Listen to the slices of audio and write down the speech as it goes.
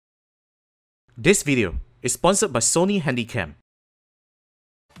This video is sponsored by Sony Handycam.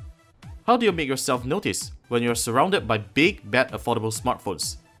 How do you make yourself notice when you're surrounded by big, bad, affordable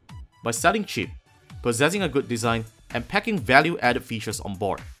smartphones? By selling cheap, possessing a good design, and packing value-added features on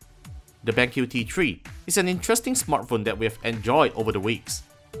board. The BenQ T3 is an interesting smartphone that we have enjoyed over the weeks.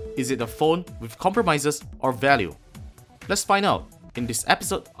 Is it a phone with compromises or value? Let's find out in this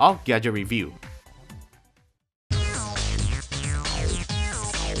episode of Gadget Review.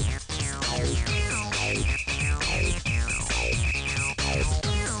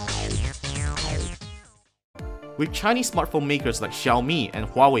 With Chinese smartphone makers like Xiaomi and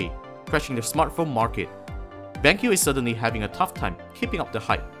Huawei crashing the smartphone market, BenQ is certainly having a tough time keeping up the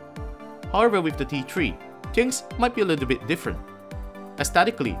hype. However, with the T3, things might be a little bit different.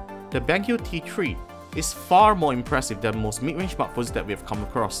 Aesthetically, the BenQ T3 is far more impressive than most mid-range smartphones that we have come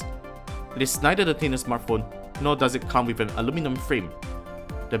across. It is neither the thinnest smartphone, nor does it come with an aluminum frame.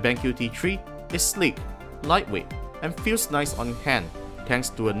 The BenQ T3 is sleek, lightweight, and feels nice on hand thanks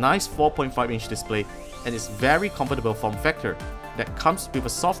to a nice 4.5-inch display and its very comfortable form factor that comes with a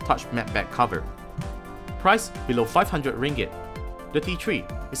soft touch matte back cover. Priced below 500 ringgit, the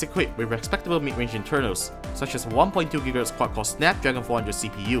T3 is equipped with respectable mid-range internals such as 1.2 GHz quad-core Snapdragon 400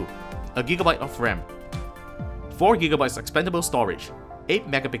 CPU, a GB of RAM, 4 GB expandable storage, 8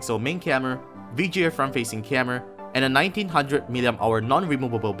 megapixel main camera, VGA front-facing camera, and a 1900 mAh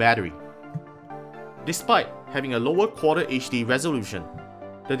non-removable battery. Despite having a lower Quad HD resolution,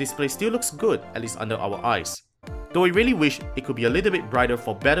 the display still looks good, at least under our eyes, though we really wish it could be a little bit brighter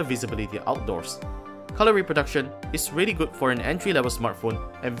for better visibility outdoors. Color reproduction is really good for an entry-level smartphone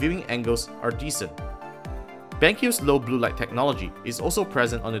and viewing angles are decent. BenQ's low blue light technology is also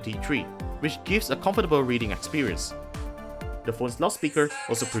present on the T3, which gives a comfortable reading experience. The phone's loudspeaker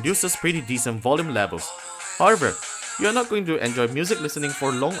also produces pretty decent volume levels. However, you are not going to enjoy music listening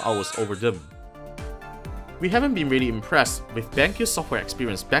for long hours over them. We haven't been really impressed with BenQ's software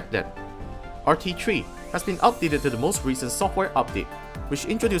experience back then. Our T3 has been updated to the most recent software update, which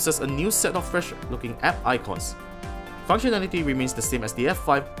introduces a new set of fresh-looking app icons. Functionality remains the same as the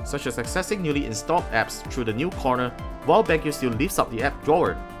F5, such as accessing newly installed apps through the new corner, while BenQ still lifts up the app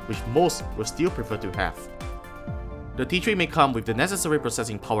drawer, which most will still prefer to have. The T3 may come with the necessary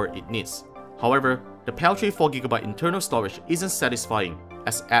processing power it needs. However, the paltry 4 GB internal storage isn't satisfying,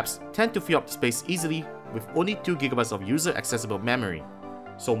 as apps tend to fill up space easily with only 2 GB of user-accessible memory.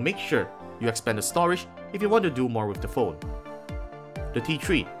 So make sure you expand the storage if you want to do more with the phone. The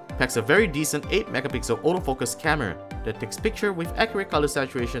T3 packs a very decent 8 megapixel autofocus camera that takes pictures with accurate color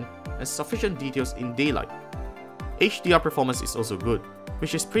saturation and sufficient details in daylight. HDR performance is also good,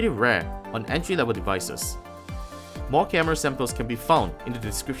 which is pretty rare on entry-level devices. More camera samples can be found in the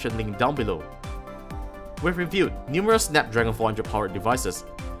description link down below. We've reviewed numerous Snapdragon 400 powered devices,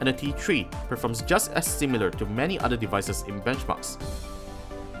 and the T3 performs just as similar to many other devices in benchmarks.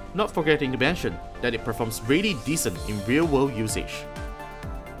 Not forgetting to mention that it performs really decent in real-world usage.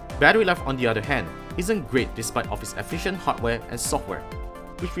 Battery life, on the other hand, isn't great despite of its efficient hardware and software,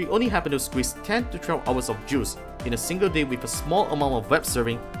 which we only happen to squeeze 10 to 12 hours of juice in a single day with a small amount of web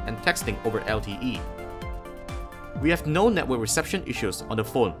surfing and texting over LTE. We have no network reception issues on the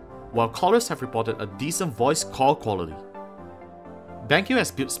phone, while callers have reported a decent voice call quality. BenQ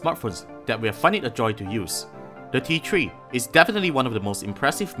has built smartphones that we have found it a joy to use. The T3 is definitely one of the most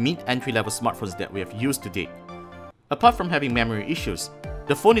impressive mid-entry level smartphones that we have used to date. Apart from having memory issues,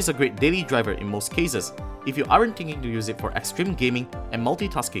 the phone is a great daily driver in most cases if you aren't thinking to use it for extreme gaming and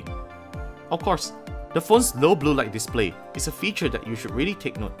multitasking. Of course, the phone's low blue light display is a feature that you should really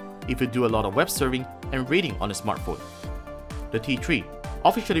take note if you do a lot of web surfing and reading on a smartphone. The T3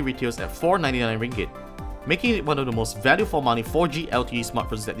 officially retails at 499 ringgit, making it one of the most value for money 4G LTE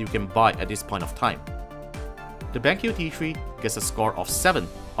smartphones that you can buy at this point of time. The BenQ T3 gets a score of 7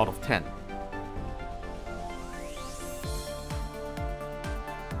 out of 10.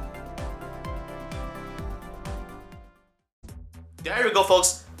 There you go,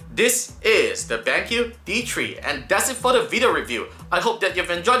 folks. This is the BenQ T3, and that's it for the video review. I hope that you've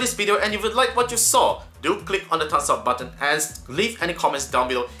enjoyed this video and you would like what you saw. Do click on the thumbs up button and leave any comments down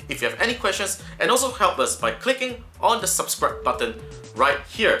below if you have any questions, and also help us by clicking on the subscribe button right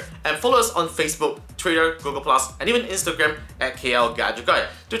here, and follow us on Facebook, Twitter, Google+, and even Instagram at KLGadgetGuy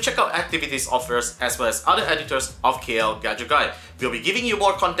to check out activities of us as well as other editors of KLGadgetGuy. We'll be giving you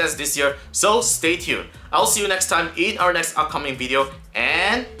more contents this year, so stay tuned. I'll see you next time in our next upcoming video,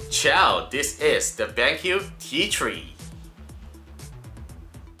 and ciao! This is the BenQ T3.